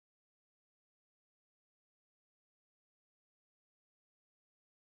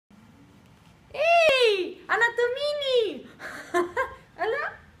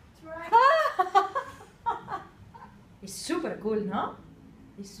cool, no?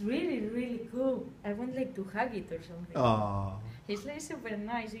 It's really, really cool. I want like to hug it or something. Oh. It's like super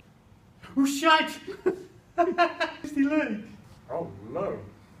nice. Hoe shite! Is die leuk? Oh, low.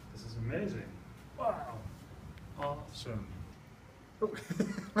 This is amazing. Wow. Awesome. Oh.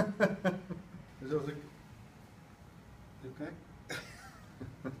 Dus als ik... Okay.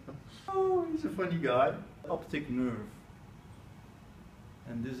 Oh, he's a funny guy. Optic nerve.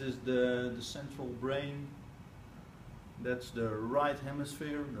 And this is the central brain. That's the right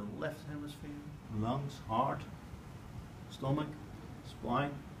hemisphere, the left hemisphere. Lungs, heart, stomach,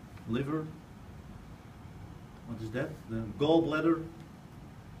 spine, liver. What is that? The gallbladder,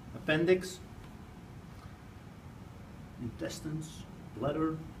 appendix, intestines,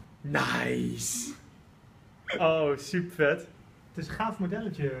 bladder. Nice! Oh, super vet. Het is een gaaf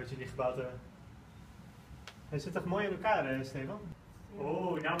modelletje wat jullie gebouwd hebben. Hij zit toch mooi in elkaar, Stefan?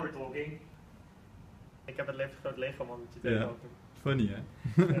 Oh, now we're talking. Ik heb het leven groot Lego mannetje tegenover. Funny, hè?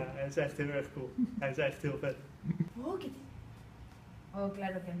 Ja, hij is echt heel erg cool. Hij is echt heel vet. Oh, get it. Oh,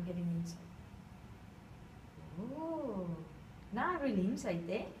 claro que I'm getting inside. Oh, now I'm really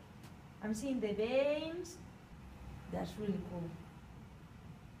inside, eh? I'm seeing the veins. That's really cool.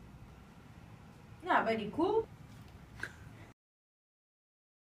 Yeah, very cool.